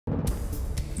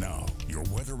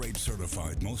your Weather Rate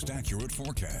certified most accurate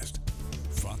forecast.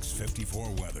 Fox 54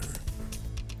 weather.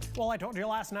 Well, I told you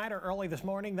last night or early this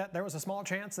morning that there was a small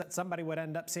chance that somebody would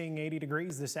end up seeing 80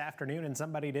 degrees this afternoon, and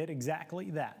somebody did exactly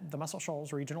that. The Muscle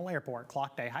Shoals Regional Airport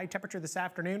clocked a high temperature this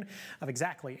afternoon of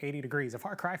exactly 80 degrees, a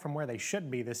far cry from where they should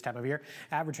be this time of year.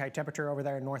 Average high temperature over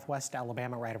there in northwest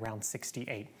Alabama right around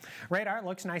 68. Radar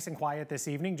looks nice and quiet this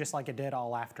evening, just like it did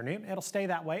all afternoon. It'll stay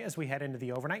that way as we head into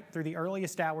the overnight through the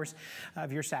earliest hours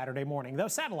of your Saturday morning. Though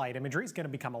satellite imagery is going to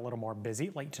become a little more busy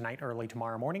late tonight, early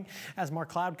tomorrow morning as more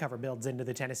cloud cover builds into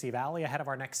the Tennessee Valley ahead of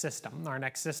our next system. Our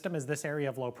next system is this area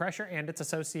of low pressure and its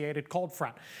associated cold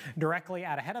front. Directly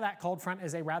out ahead of that cold front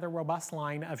is a rather robust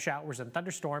line of showers and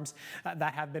thunderstorms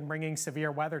that have been bringing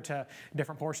severe weather to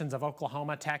different portions of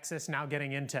Oklahoma, Texas, now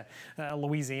getting into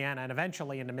Louisiana and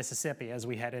eventually into Mississippi as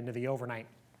we head into the overnight.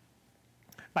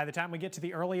 By the time we get to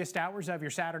the earliest hours of your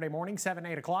Saturday morning, 7,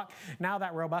 8 o'clock, now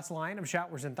that robust line of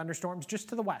showers and thunderstorms just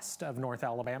to the west of North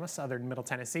Alabama, southern Middle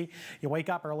Tennessee. You wake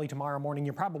up early tomorrow morning,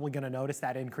 you're probably going to notice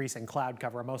that increase in cloud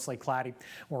cover, mostly cloudy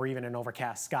or even an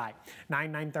overcast sky.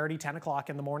 9, 9:30, 10 o'clock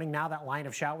in the morning, now that line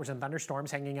of showers and thunderstorms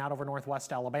hanging out over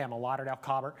northwest Alabama, Lauderdale,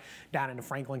 Cobbart, down into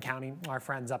Franklin County, our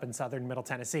friends up in southern Middle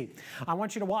Tennessee. I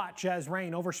want you to watch as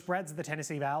rain overspreads the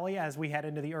Tennessee Valley as we head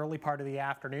into the early part of the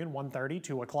afternoon, 1:30,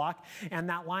 2 o'clock, and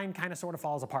that line kind of sort of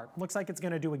falls apart. Looks like it's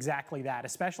going to do exactly that,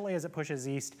 especially as it pushes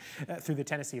east through the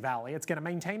Tennessee Valley. It's going to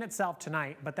maintain itself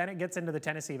tonight, but then it gets into the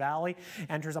Tennessee Valley,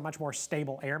 enters a much more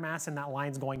stable air mass, and that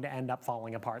line's going to end up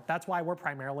falling apart. That's why we're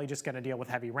primarily just going to deal with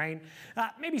heavy rain,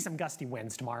 maybe some gusty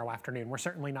winds tomorrow afternoon. We're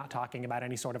certainly not talking about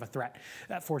any sort of a threat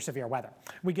for severe weather.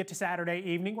 We get to Saturday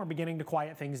evening, we're beginning to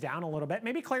quiet things down a little bit,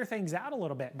 maybe clear things out a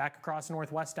little bit back across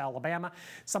northwest Alabama.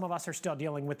 Some of us are still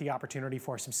dealing with the opportunity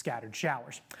for some scattered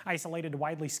showers. Isolated,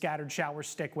 widely scattered showers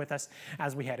stick with us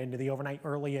as we head into the overnight,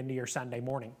 early into your Sunday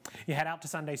morning. You head out to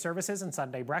Sunday services and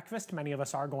Sunday breakfast. Many of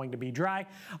us are going to be dry,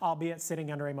 albeit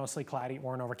sitting under a mostly cloudy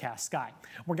or an overcast sky.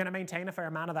 We're going to maintain a fair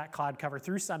amount of that cloud cover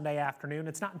through Sunday afternoon.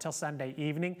 It's not until Sunday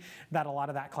evening that a lot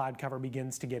of that cloud cover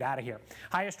begins to get out of here.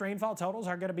 Highest rainfall totals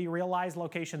are going to be realized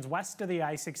locations west of the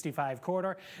I-65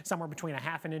 corridor, somewhere between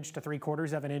 1/2 inch to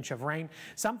 3/4 of an inch of rain.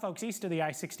 Some folks east of the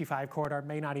I-65 corridor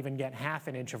may not even get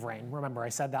 1/2 inch of rain. Remember, I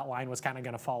said that line was kind of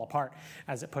going to fall apart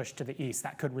as it pushed to the east.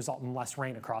 That could result in less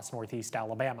rain across northeast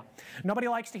Alabama. Nobody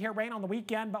likes to hear rain on the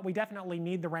weekend, but we definitely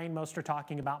need the rain. Most are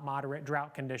talking about moderate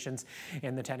drought conditions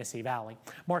in the Tennessee Valley.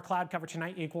 More cloud cover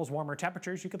tonight equals warmer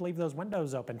temperatures. You could leave those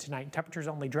windows open tonight. Temperatures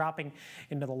only dropping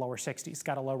into the lower 60s.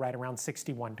 Got a low right around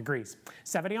 61 degrees.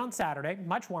 70 on Saturday,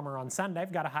 much warmer on Sunday.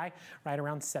 I've got a high right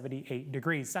around 78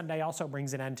 degrees. Sunday also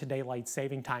brings an end to daylight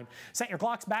saving time. Set your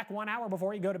clocks back 1 hour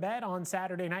before you go to bed on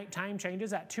Saturday night. Time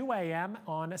changes at 2 a.m.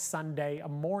 on Sunday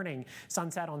morning.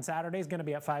 Sunset on Saturday is going to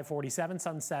be at 5:47.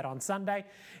 Sunset on Sunday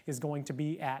is going to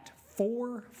be at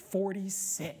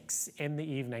 4:46 in the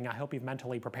evening. I hope you've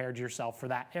mentally prepared yourself for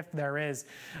that, if there is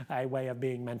a way of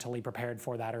being mentally prepared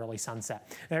for that early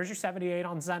sunset. There's your 78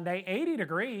 on Sunday, 80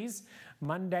 degrees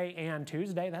Monday and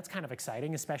Tuesday. That's kind of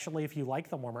exciting, especially if you like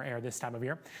the warmer air this time of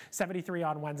year. 73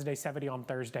 on Wednesday, 70 on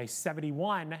Thursday,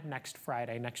 71 next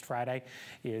Friday. Next Friday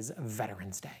is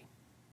Veterans Day.